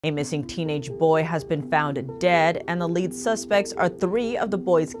A missing teenage boy has been found dead, and the lead suspects are three of the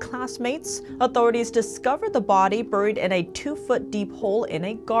boy's classmates. Authorities discovered the body buried in a 2-foot-deep hole in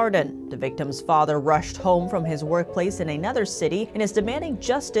a garden. The victim's father rushed home from his workplace in another city and is demanding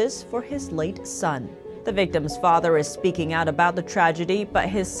justice for his late son. The victim's father is speaking out about the tragedy, but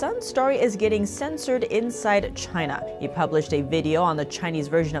his son's story is getting censored inside China. He published a video on the Chinese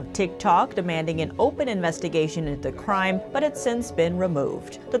version of TikTok demanding an open investigation into the crime, but it's since been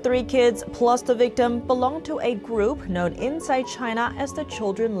removed. The three kids, plus the victim, belong to a group known inside China as the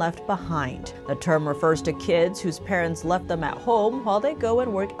Children Left Behind. The term refers to kids whose parents left them at home while they go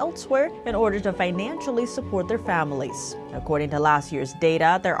and work elsewhere in order to financially support their families. According to last year's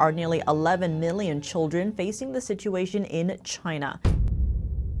data, there are nearly 11 million children facing the situation in China.